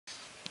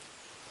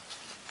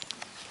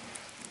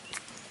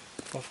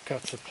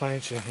offcuts of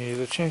plants in here.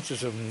 The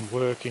chances of them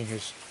working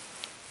is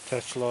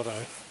touch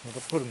lotto, but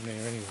I'll put them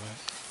there anyway.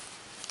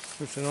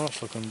 It's a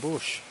nice looking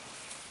bush.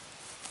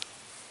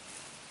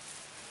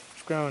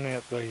 It's growing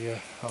out the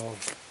old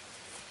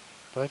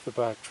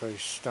paperbark tree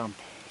stump,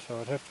 so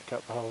I'd have to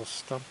cut the whole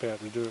stump out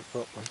to do it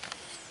properly.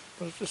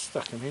 But I've just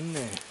stuck them in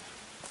there.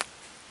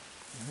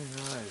 Who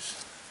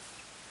knows?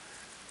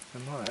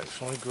 They might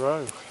actually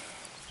grow.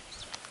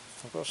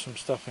 I've got some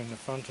stuff in the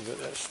front of it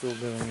that's still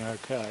doing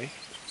okay.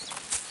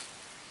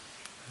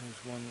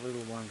 There's one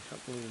little one, a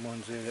couple of little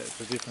ones there, that's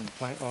a different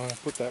plant. Oh, I'll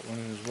put that one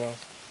in as well.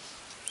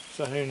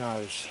 So who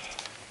knows?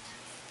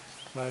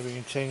 Maybe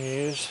in 10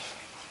 years.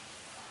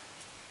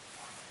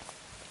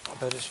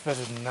 But it's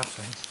better than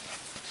nothing.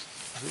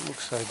 It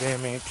looks so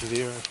damn empty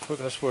there.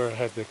 That's where I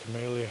had the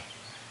camellia.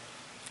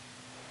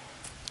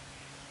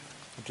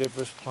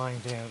 Deborah's playing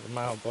down at the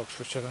mailbox,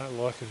 which I don't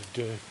like her to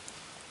do.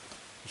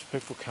 Because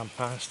people come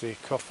past there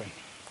coughing.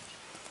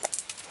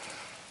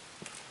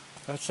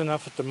 That's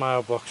enough at the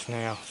mailbox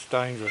now. It's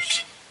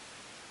dangerous.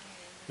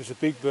 There's a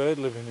big bird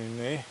living in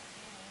there.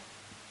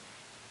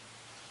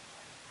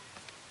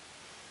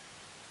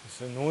 It's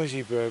a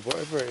noisy bird,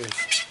 whatever it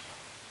is.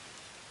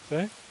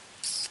 See?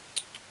 It's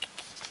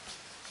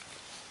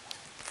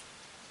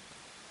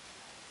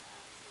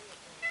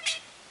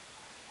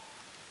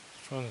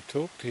trying to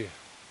talk to you.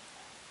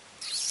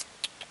 There's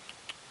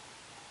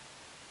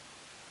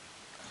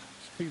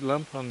a big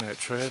lump on that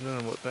tree. I don't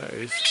know what that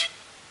is.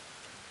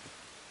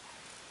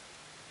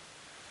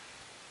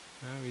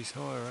 No, he's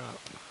higher up.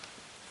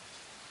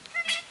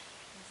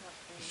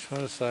 He's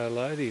trying to say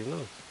hello to you,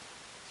 look.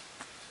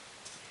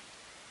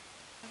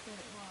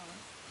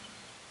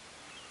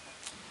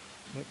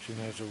 Look, she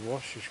needs a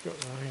wash, she's got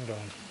rained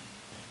on.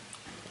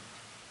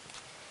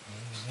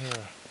 And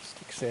there,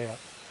 sticks out.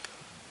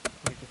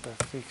 Let me get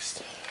that fixed.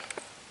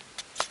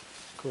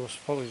 Of course,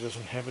 Polly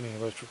doesn't have any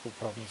electrical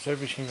problems.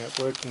 Everything that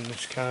worked in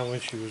this car when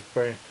she was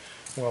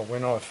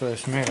when I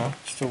first met her,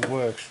 still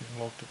works. She's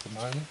locked at the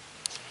moment.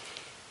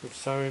 It's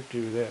so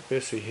empty without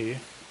Bessie here.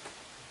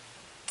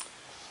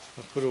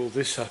 I put all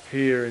this up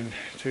here in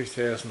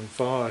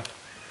 2005.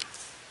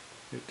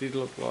 It did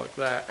look like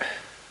that.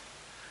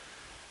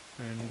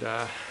 And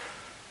I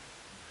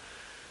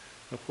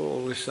put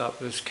all this up,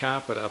 there's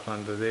carpet up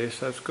under there,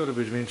 so it's got a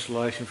bit of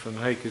insulation from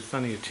the heat because it's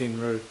only a tin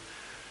roof.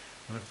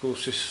 And of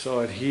course this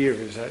side here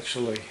is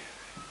actually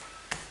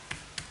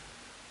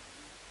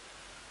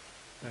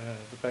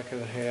the back of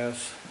the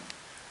house.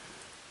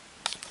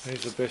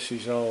 These are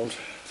Bessie's old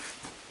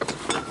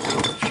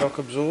shock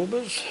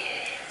absorbers.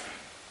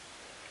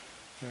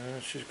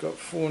 She's got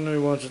 4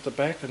 new ones at the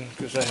back, and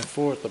because they have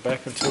 4 at the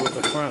back and 2 at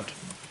the front.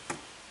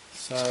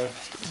 So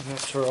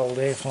that's her old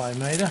airflow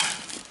meter.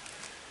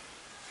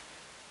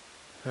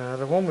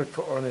 The one we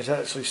put on is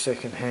actually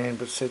second hand,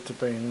 but said to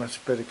be in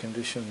much better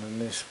condition than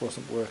this.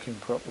 Wasn't working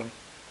properly.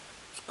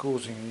 It's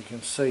causing, you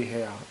can see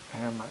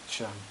how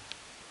much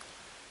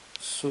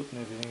soot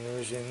and everything there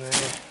is in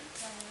there.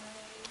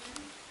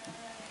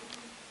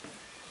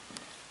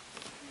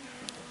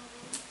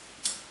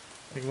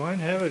 He won't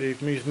have it if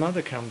his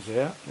mother comes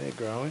out. They're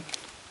growing.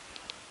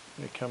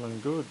 They're coming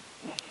good.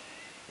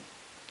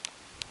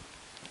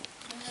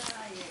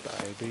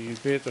 Baby,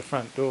 you'd be at the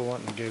front door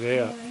wanting to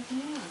get out.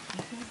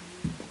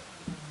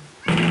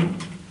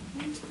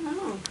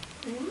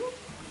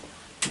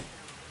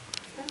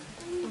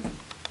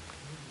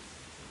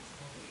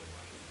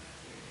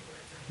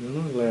 You're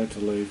not allowed to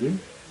leave him.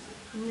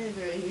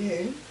 Never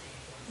you.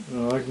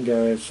 No, I can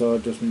go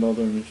outside, doesn't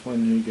bother him. It's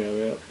when you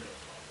go out.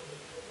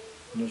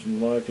 He doesn't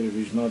like it if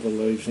his mother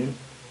leaves him.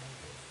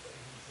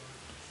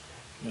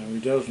 No, he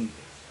doesn't.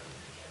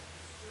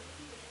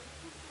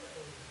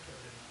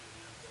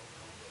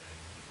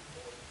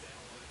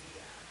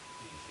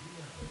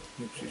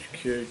 Which is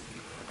cute.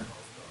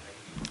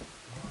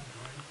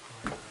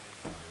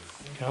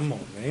 Come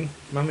on then.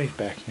 Mummy's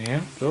back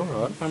now. It's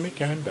alright, Mummy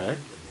came back.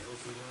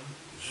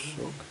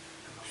 Look.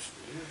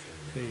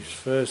 His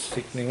fur's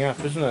thickening up,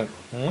 isn't it?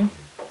 Hmm?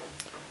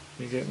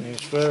 You're getting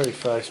his furry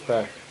face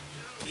back.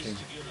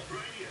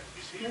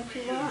 What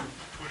you want?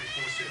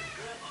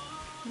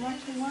 What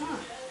you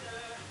want?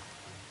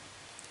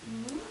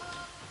 Hmm?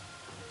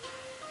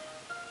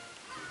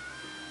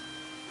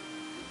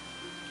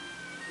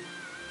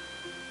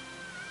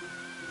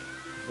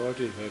 If I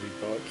do that, he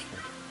bites me.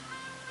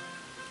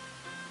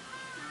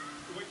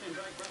 The weekend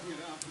break, wrapping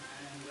it up,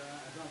 and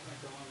as I take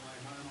the long way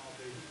home, I'll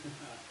be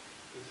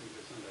listening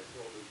to Sunday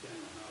Sport with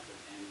Daniel Harper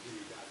and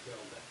Jimmy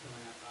Gartell. That's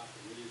coming up after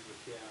the news with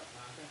Kiara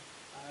Parker.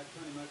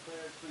 Tony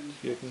Moclair, it's been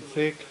Getting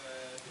thick,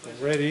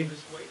 ready.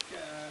 this week.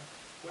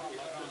 What have you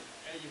got on?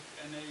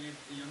 And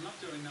you're not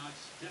doing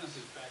nights. Dennis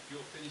is back.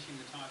 You're finishing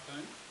the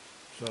Typhoon.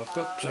 So I've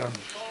got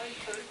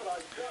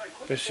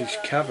Bessie's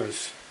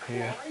covers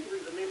here.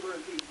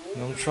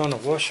 And I'm trying to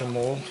wash them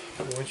all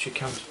when she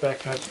comes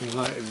back, hopefully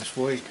later this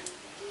week.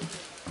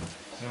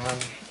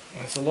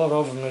 There's a lot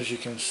of them, as you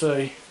can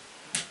see,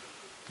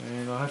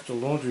 and I have to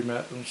laundry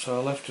mat them, so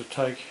I'll have to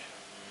take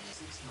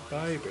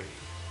baby.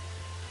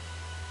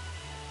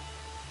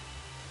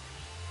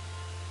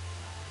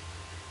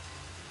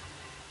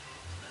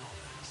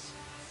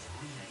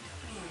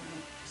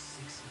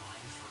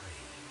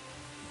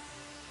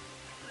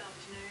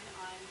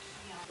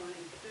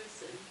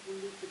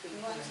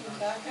 want some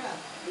tucker?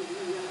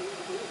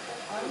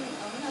 I'm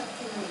not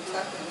feeling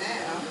tucker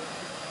now.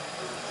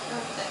 It's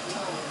not that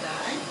time of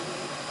day.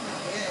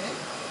 Not yet.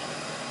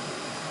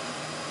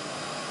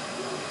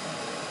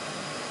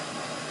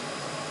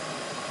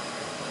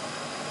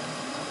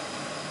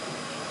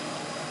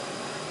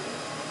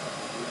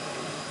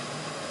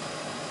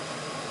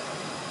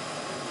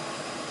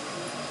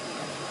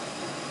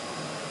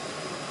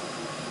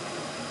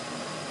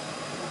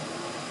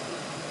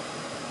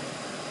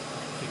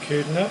 You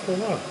cooling up or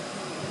what?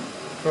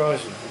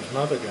 Surprised if his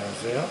mother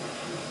goes out.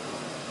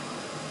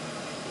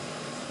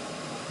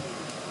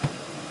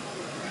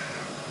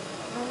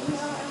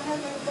 I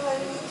haven't got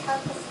any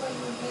tucker for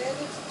you yet.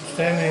 It's too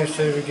Stand there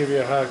so early. we give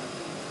you a hug.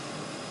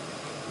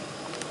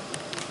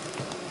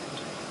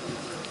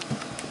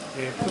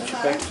 Yeah, put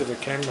your back to the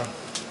camera.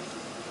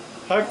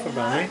 Hug for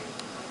Mummy.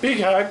 Big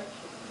hug.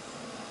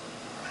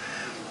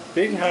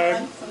 Big hug.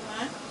 Thanks so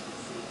much.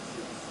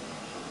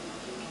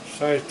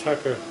 Say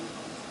Tucker.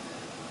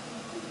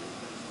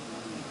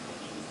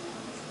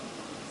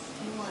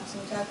 You want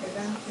some tucker,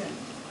 don't you?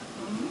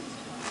 Hmm?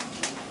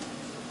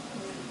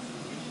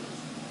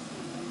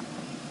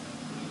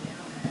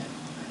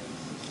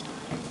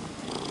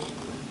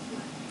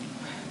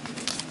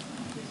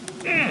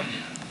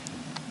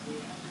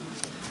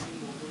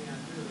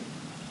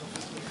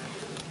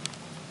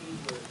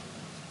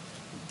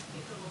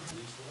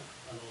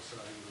 And also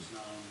he was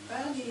known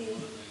Buddy.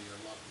 for the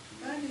local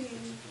Buddy.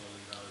 community,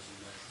 particularly those in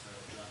that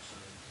drug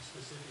scene,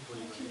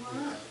 specifically What when you you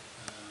want?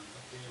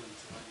 appealing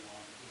to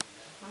anyone in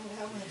that I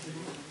love it.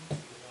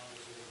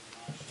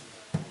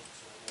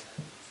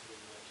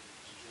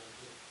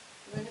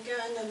 You want to go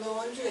in the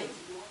laundry?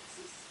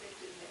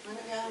 Want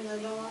to go in the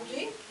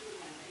laundry?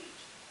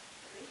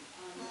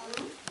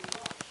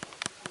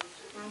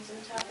 Want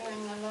some tucker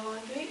in the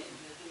laundry?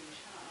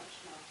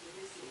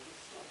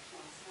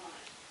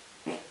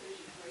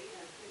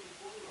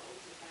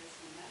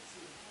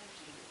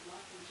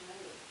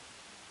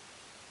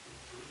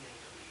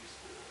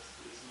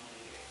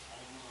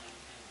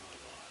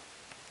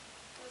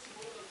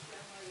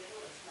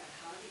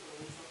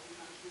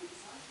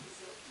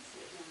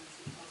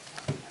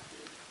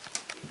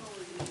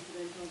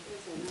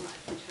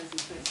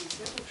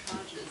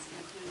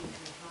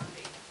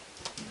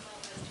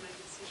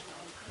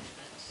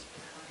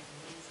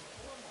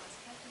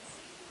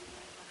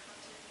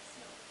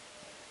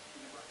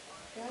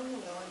 Go in the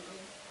laundry.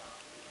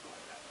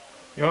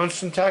 You want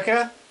some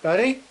Tucker,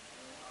 buddy?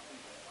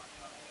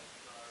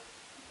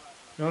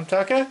 You want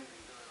Tucker?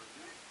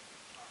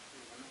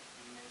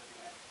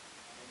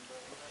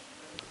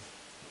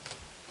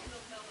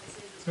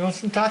 You want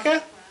some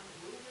Tucker?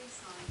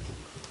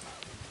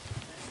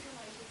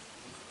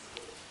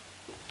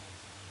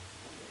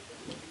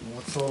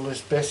 What's all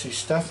this Bessie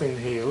stuff in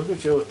here? Look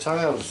at your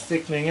tails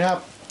thickening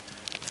up.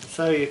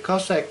 So are your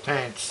Cossack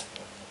pants.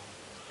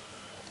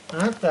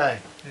 Aren't they?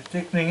 They're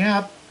thickening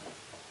up.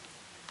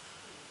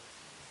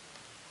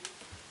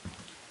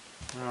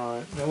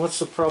 Right, now what's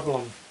the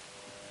problem?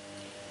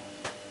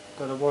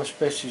 Got to wash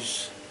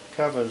Bessie's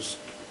covers.